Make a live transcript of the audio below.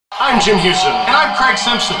I'm Jim Houston. And I'm Craig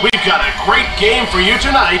Simpson. We've got a great game for you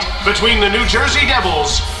tonight between the New Jersey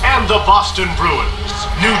Devils and the Boston Bruins.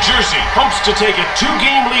 New Jersey hopes to take a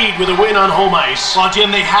 2-game lead with a win on home ice. Well,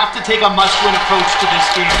 Jim, they have to take a must-win approach to this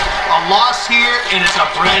game. A loss here, and it's a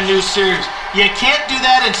brand new series. You can't do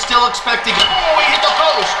that and still expect to get... Oh, he hit the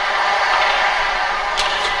post!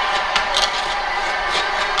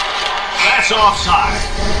 That's offside.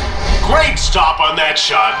 Great stop on that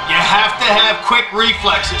shot. You have to have quick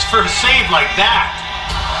reflexes for a save like that.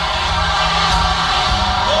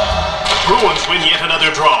 The Bruins win yet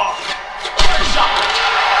another draw. Third shot.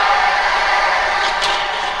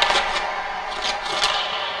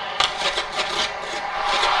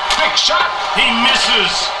 Quick shot. He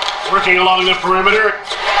misses. Working along the perimeter.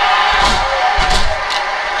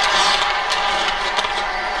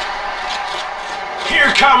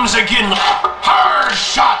 Here comes again. Hard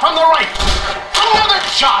shot from the right. Another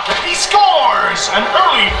shot. He scores. An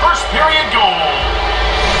early first period goal.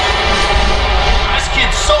 This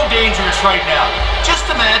kid's so dangerous right now. Just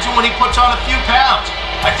imagine when he puts on a few pounds.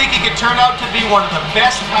 I think he could turn out to be one of the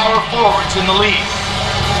best power forwards in the league.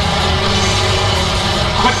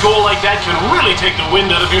 A quick goal like that can really take the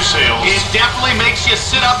wind out of your sails. It definitely makes you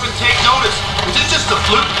sit up and take notice. Is it just a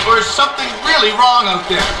fluke or is something really wrong out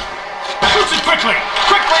there? Shoots it quickly.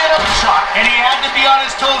 Quickly another shot. And he had to be on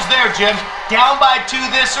his toes there, Jim. Down by 2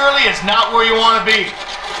 this early is not where you want to be.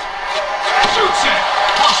 Shoots it.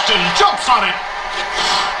 Boston jumps on it.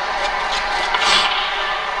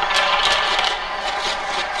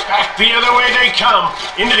 Back the other way they come.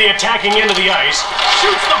 Into the attacking end of the ice.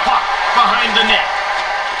 Shoots the puck behind the net.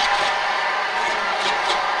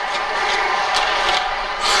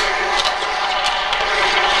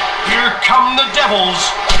 Here come the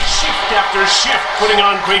Devils. Shift after shift, putting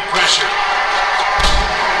on great pressure.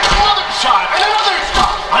 Another shot, and another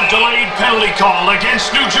shot! A delayed penalty call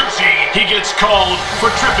against New Jersey. He gets called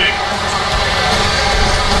for tripping.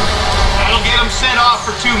 That'll get him sent off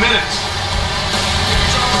for 2 minutes.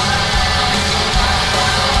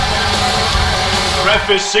 The ref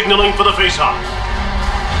is signaling for the faceoff.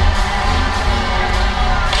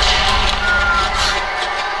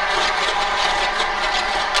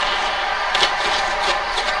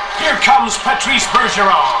 Here comes Patrice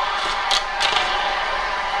Bergeron.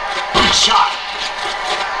 Good shot.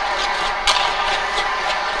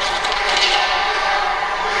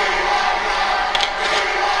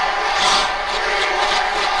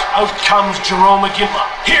 Out comes Jerome Iginla.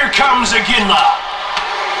 Here comes Iginla.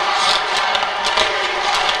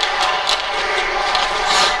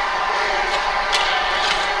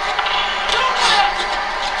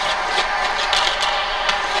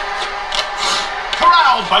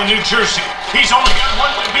 By New Jersey. He's only got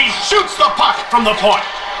one to beat. Shoots the puck from the point.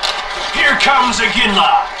 Here comes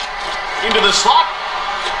Iginla. Into the slot.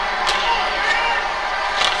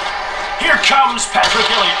 Here comes Patrick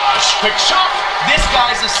Elliott. A quick shot. This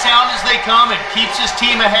guy's as sound as they come and keeps his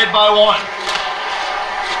team ahead by 1.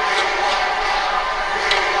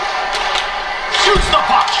 Shoots the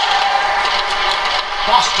puck.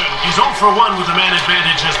 Boston is 0 for 1 with the man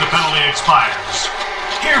advantage as the penalty expires.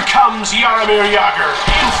 Here comes Jaromir Jagr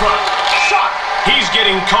in front. Shot! He's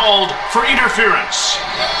getting called for interference.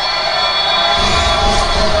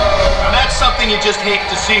 Now that's something you just hate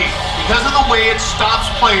to see because of the way it stops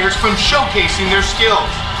players from showcasing their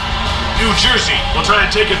skills. New Jersey will try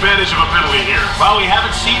and take advantage of a penalty here. Well, we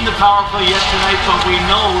haven't seen the power play yet tonight, but we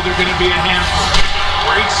know they're going to be a handful.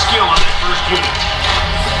 Great skill on that first unit.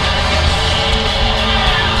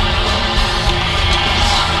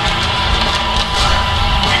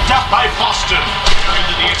 Up by Boston. They're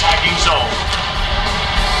into the attacking zone.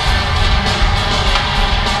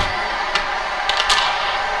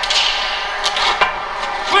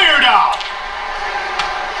 Cleared out.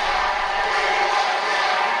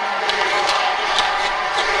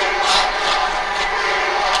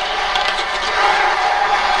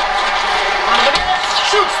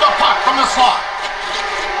 Shoots the puck from the slot.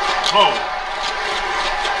 Low.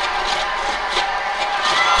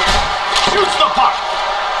 Shoots the puck.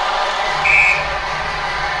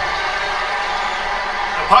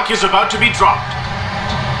 Puck is about to be dropped.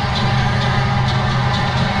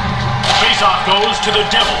 Faceoff goes to the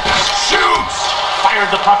Devils. Shoots! Fired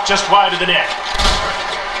the puck just wide of the net.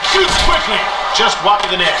 Shoots quickly, just wide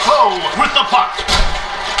of the net. Oh, with the puck.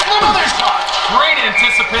 And another shot. Great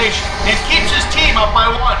anticipation and keeps his team up by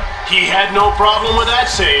 1. He had no problem with that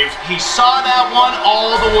save. He saw that one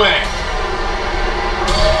all the way.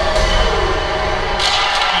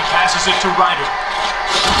 He passes it to Ryder.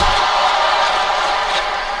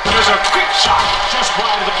 There's a quick shot just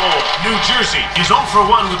wide of the goal. New Jersey is 0 for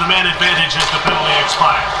 1 with the man advantage as the penalty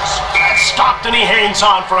expires. That's stopped and he hangs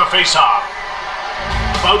on for a face-off.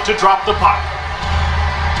 About to drop the puck.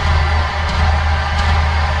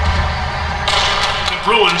 The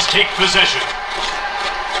Bruins take possession.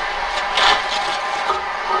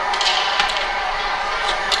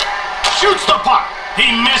 Shoots the puck.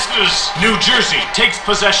 He misses. New Jersey takes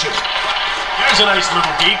possession. There's a nice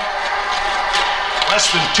little deep.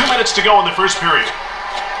 Less than 2 minutes to go in the first period.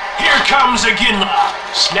 Here comes again.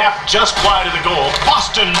 Snap just wide of the goal.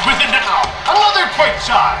 Boston with it now. Another quick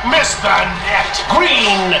shot. Missed the net.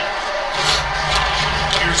 Green.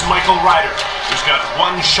 Here's Michael Ryder, who's got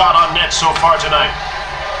one shot on net so far tonight.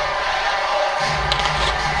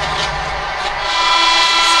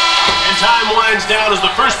 And time winds down as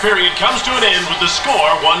the first period comes to an end with the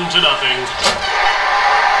score 1-0.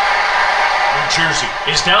 Jersey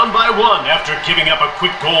is down by 1 after giving up a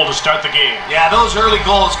quick goal to start the game. Yeah, those early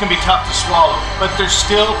goals can be tough to swallow, but there's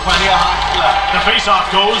still plenty of hockey left. The faceoff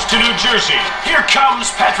goes to New Jersey. Here comes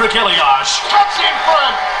Patrick Elias. Cuts in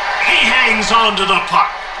front. He hangs on to the puck.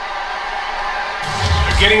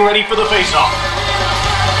 They're getting ready for the faceoff.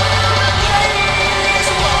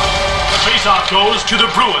 The faceoff goes to the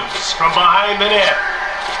Bruins from behind the net.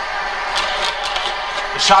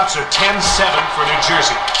 The shots are 10-7 for New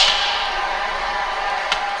Jersey.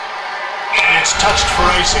 It's touched for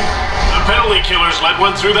icing. The penalty killers let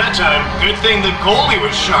one through that time. Good thing the goalie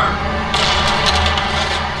was sharp.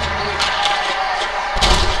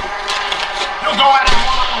 He'll go at him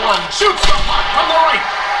one-on-one. Shoots the puck from the right.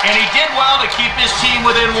 And he did well to keep his team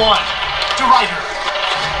within 1. To Ryder.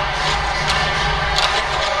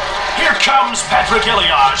 Here comes Patrick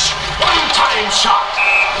Elias. One-time shot.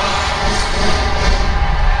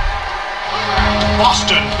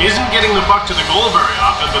 Boston isn't getting the puck to the goal very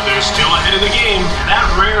often, but they're still ahead of the game. And that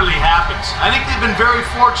rarely happens. I think they've been very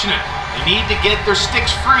fortunate. They need to get their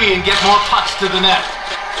sticks free and get more pucks to the net.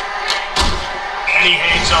 And he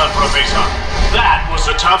hangs on for a faceoff. That was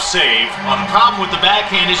a tough save. Well, the problem with the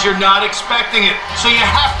backhand is you're not expecting it, so you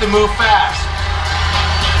have to move fast.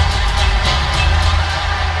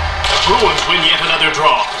 The Bruins win yet another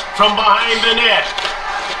draw. From behind the net.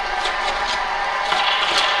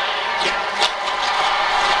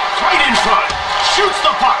 Right in front. Shoots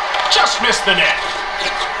the puck. Just missed the net.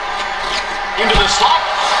 Into the slot.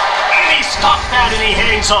 And he stopped that and he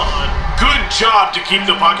hangs on. Good job to keep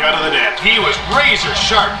the puck out of the net. He was razor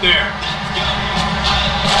sharp there.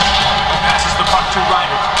 Passes the puck to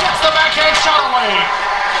Ryder. Gets the backhand shot away.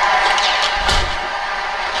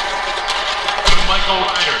 Michael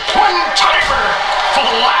Ryder. One-timer.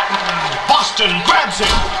 Flattened. Boston grabs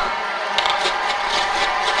him.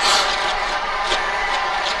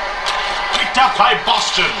 Up by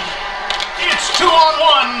Boston. It's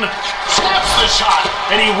 2-on-1. Snaps the shot,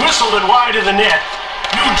 and he whistled it wide of the net.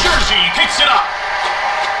 New Jersey picks it up.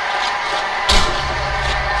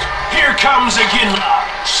 Here comes again.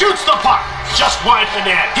 Shoots the puck just wide the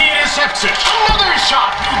net. He intercepts it. Another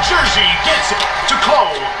shot. New Jersey gets it to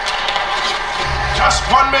Clow. Just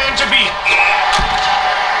one man to beat.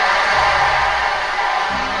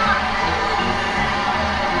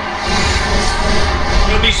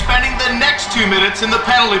 He'll be spending the next 2 minutes in the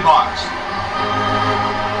penalty box.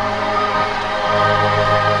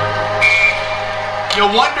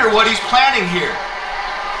 You'll wonder what he's planning here.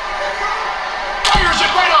 Fires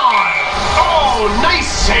it right on. Oh,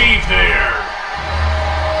 nice save there.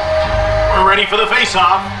 We're ready for the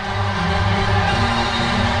face-off.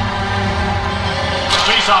 The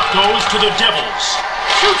face-off goes to the Devils.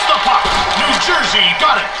 Shoots the puck. New Jersey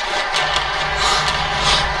got it.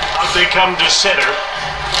 Out they come to center.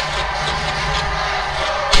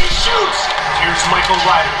 Shoots! Here's Michael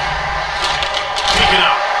Ryder. Taken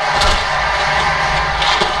out.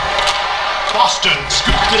 Boston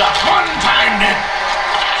scooped it up. One-time net.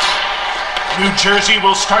 New Jersey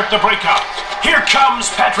will start the breakout. Here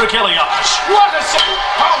comes Patrick Elias. What a save!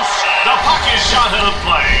 Post! The puck is shot out of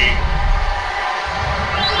play.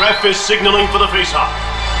 Ref is signaling for the faceoff.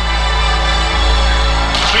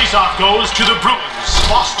 Faceoff goes to the Bruins.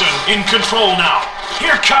 Boston in control now.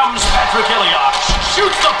 Here comes Patrick Elias.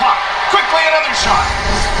 Shoots the puck. Quickly another shot.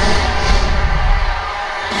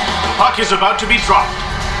 The puck is about to be dropped.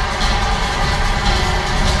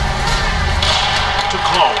 To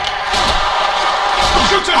Clow.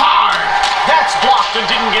 Shoots it hard. That's blocked and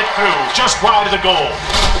didn't get through. Just wide of the goal.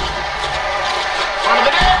 Front of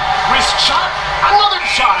the net. Wrist shot. Another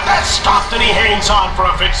shot. That's stopped and he hangs on for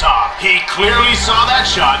a face-off. He clearly saw that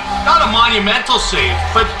shot. Not a monumental save,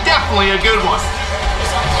 but definitely a good one.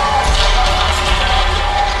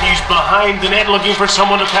 He's behind the net looking for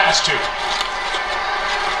someone to pass to.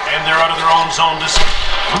 And they're out of their own zone to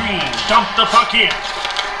Green dumped the puck in.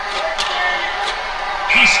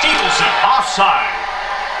 He steals it. Offside.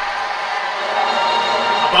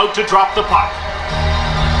 About to drop the puck.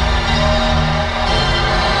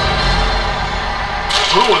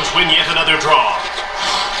 Bruins win yet another draw.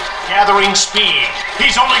 Gathering speed.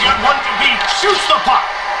 He's only got one to beat. Shoots the puck.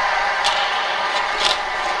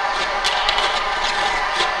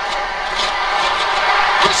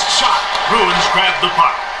 Shot. Bruins grab the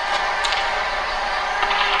puck.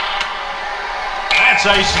 That's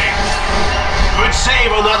icing. Good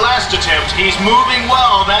save on that last attempt. He's moving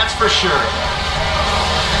well, that's for sure.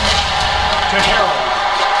 To Harold.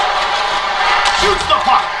 Shoots the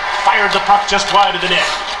puck. Fired the puck just wide of the net.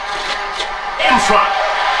 In front.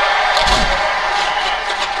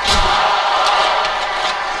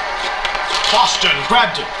 Boston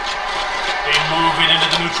grabbed it. They move it into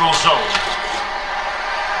the neutral zone.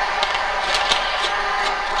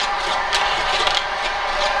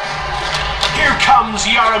 Here comes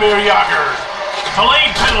Jaromir Jagr.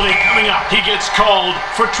 Delayed penalty coming up. He gets called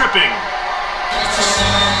for tripping.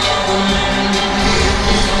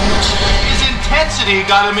 His intensity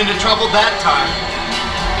got him into trouble that time.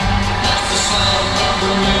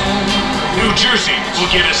 New Jersey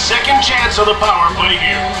will get a second chance on the power play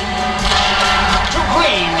here. To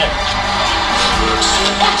Green.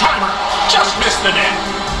 One-timer. Just missed the net.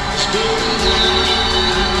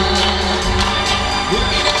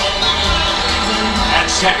 At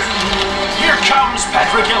center. Here comes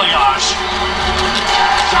Patrick Elias.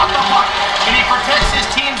 Shot the puck. And he protects his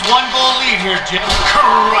team's one-goal lead here, Jim.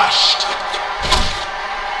 Crushed.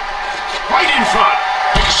 Right in front.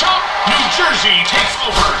 Big shot. New Jersey takes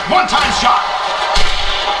over. One-time shot.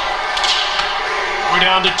 We're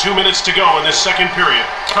down to 2 minutes to go in this second period.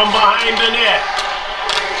 From behind the net.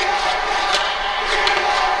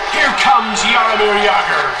 Here comes Jaromir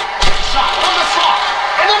Jagr. Shot from the slot.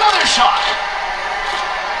 And another shot.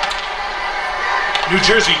 New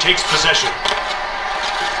Jersey takes possession.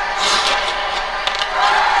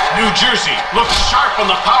 New Jersey looks sharp on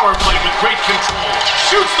the power play with great control.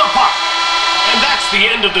 Shoots the puck. And that's the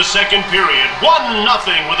end of the second period. 1-0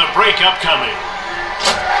 with a break upcoming.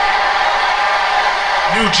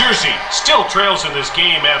 New Jersey still trails in this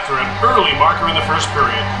game after an early marker in the first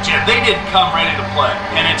period. Yeah, they didn't come ready to play,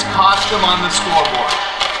 and it's cost them on the scoreboard.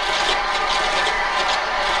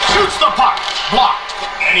 Shoots the puck. Blocked.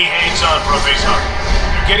 And he hangs on for a faceoff.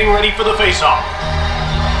 They're getting ready for the faceoff.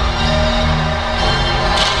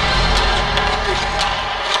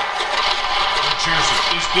 New Jersey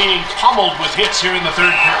is being pummeled with hits here in the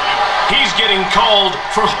third period. He's getting called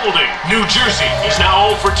for holding. New Jersey is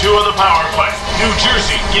now 0 for 2 on the power play. New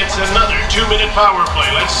Jersey gets another 2-minute power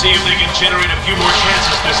play. Let's see if they can generate a few more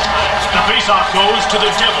chances this time. The faceoff goes to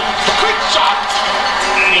the Devils. Quick shot!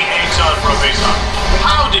 And he hangs on for a faceoff.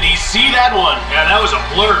 How did he see that one? Yeah, that was a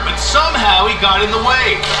blur, but somehow he got in the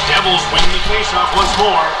way. Devils win the faceoff once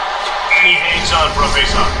more. And he hangs on for a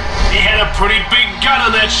faceoff. He had a pretty big gun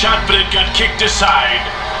on that shot, but it got kicked aside.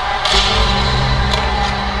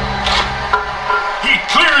 He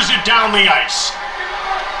clears it down the ice.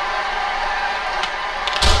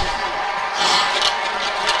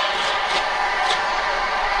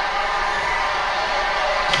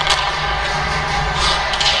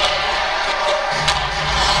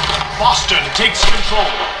 Boston takes control.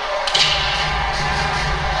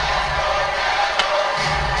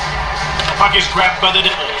 The puck is grabbed by the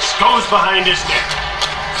Devils. Goes behind his net.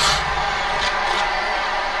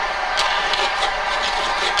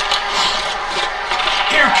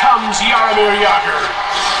 Here comes Jaromir Jagr.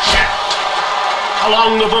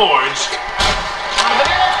 Along the boards.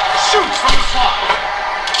 Shoots from the slot.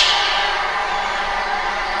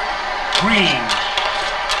 Green.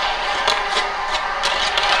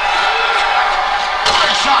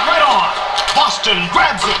 Hard shot right on. Boston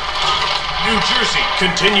grabs it. New Jersey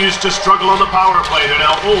continues to struggle on the power play. They're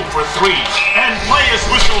now 0 for 3. And play is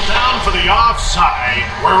whistled down for the offside.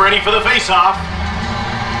 We're ready for the faceoff.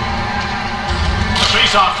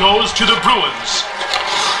 Faceoff goes to the Bruins.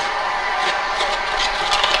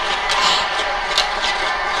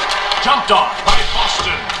 Jumped on by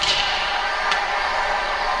Boston.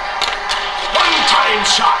 One-time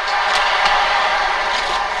shot.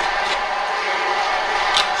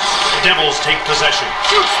 The Devils take possession.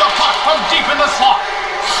 Shoots the puck from deep in the slot.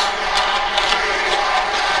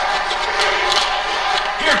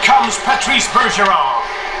 Here comes Patrice Bergeron.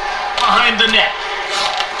 Behind the net.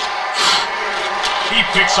 He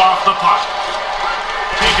picks off the puck.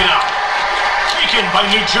 Taken out. Taken by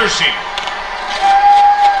New Jersey.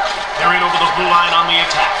 They're in over the blue line on the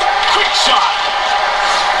attack. Quick shot.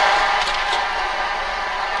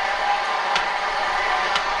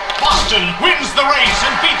 Boston wins the race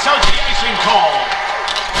and beats out the icing call.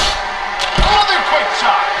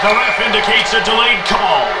 The ref indicates a delayed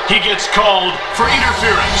call. He gets called for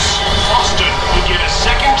interference. Boston will get a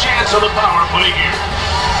second chance on the power play here.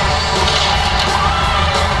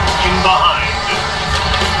 In behind.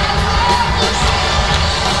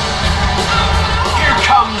 Here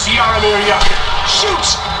comes Jaromir Jagr.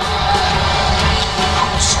 Shoots!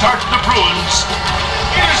 Start the Bruins.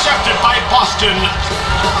 Intercepted by Boston.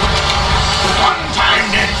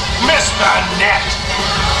 One-timed it. Missed the net.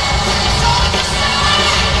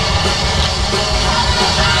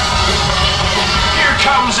 Here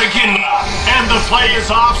comes again. And the play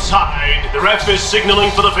is offside. The ref is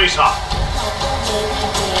signaling for the face-off.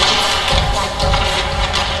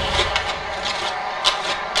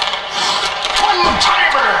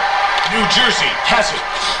 One-timer. New Jersey has it.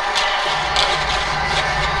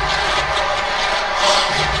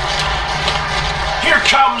 Here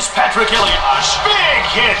comes Patrick Elias. Big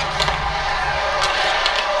hit.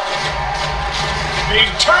 Big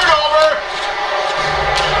turnover.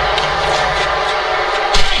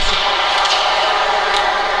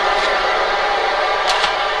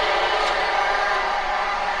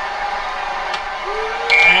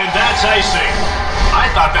 And that's icing. I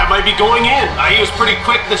thought that might be going in. He was pretty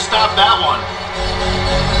quick to stop that one.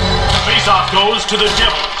 Faceoff goes to the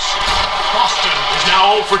Devils. Boston is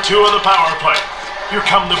now 0 for 2 on the power play. Here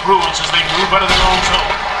come the Bruins as they move out of their own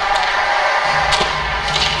zone.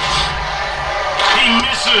 He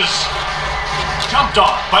misses. Jumped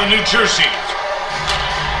off by New Jersey.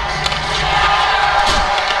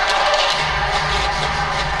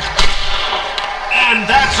 And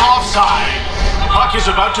that's offside. The puck is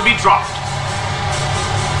about to be dropped.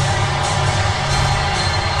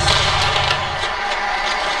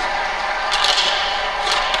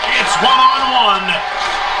 It's one-on-one.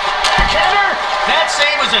 Backhander. That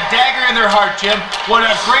save was a dagger in their heart, Jim. What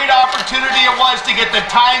a great opportunity it was to get the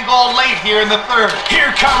tying goal late here in the third. Here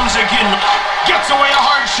comes again. Gets away a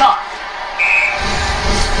hard shot.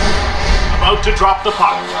 About to drop the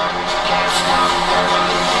puck.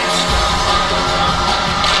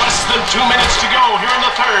 Less than 2 minutes to go here in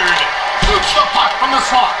the third. Shoots the puck from the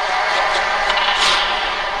slot.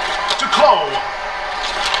 To Clow.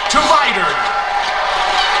 To Ryder.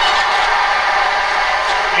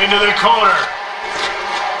 Into the corner.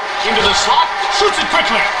 Into the slot. Shoots it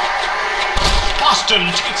quickly. Boston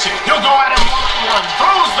takes it. He'll go at him one-on-one.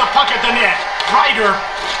 Throws the puck at the net. Ryder.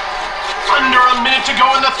 Under a minute to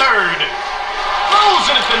go in the third. Throws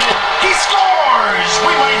it at the net. He scores!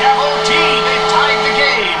 We might have OT. They've tied the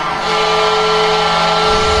game.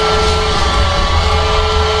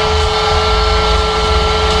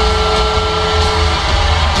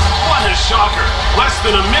 What a shocker. Less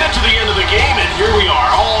than a minute to the end of the game, and here we are,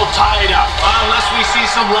 all tied up. Unless we see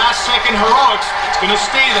some last-second heroics, it's going to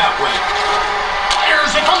stay that way.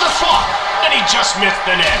 Fires it from the slot, and he just missed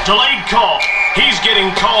the net. Delayed call. He's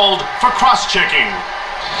getting called for cross-checking.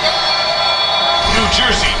 New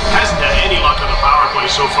Jersey hasn't had any luck on the power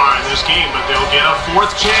play so far in this game, but they'll get a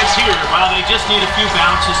fourth chance here. Well, they just need a few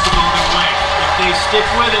bounces to go their way. If they stick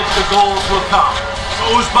with it, the goals will come.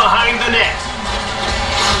 Goes behind the net.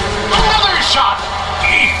 Another shot.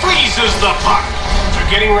 He freezes the puck.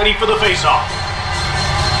 They're getting ready for the face-off.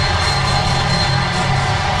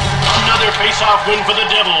 Another face-off win for the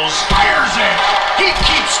Devils. Fires it. He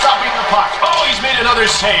keeps stopping the puck. Oh, he's made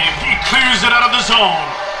another save. He clears it out of the zone.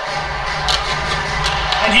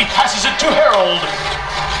 And he passes it to Harold.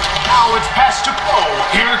 Now it's passed to Poe.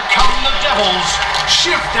 Here come the Devils.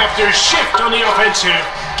 Shift after shift on the offensive.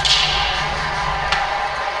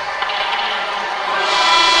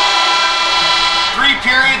 Three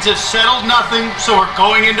periods have settled nothing, so we're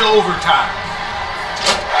going into overtime.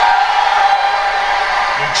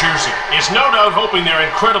 New Jersey is no doubt hoping their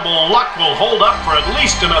incredible luck will hold up for at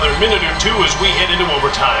least another minute or two as we head into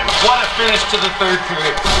overtime. What a finish to the third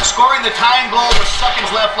period. Scoring the tying goal with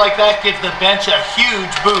seconds left like that gives the bench a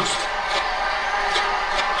huge boost.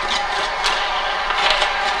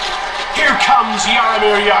 Here comes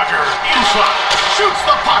Jaromir Jagr in front. Shoots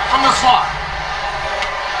the puck from the slot.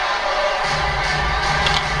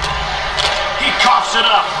 He coughs it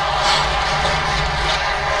up.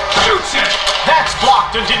 Shoots it. That's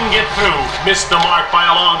blocked and didn't get through. Missed the mark by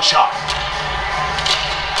a long shot.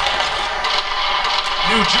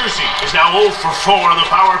 New Jersey is now 0 for 4 on the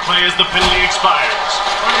power play as the penalty expires.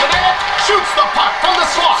 Front of the net. Shoots the puck from the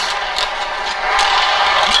slot.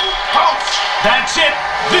 Pounce. That's it.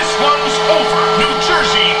 This one's over. New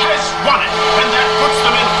Jersey has won it, and that puts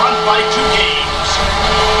them in front by 2 games.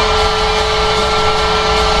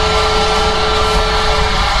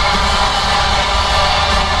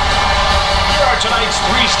 Here are tonight's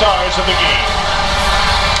 3 stars of the game.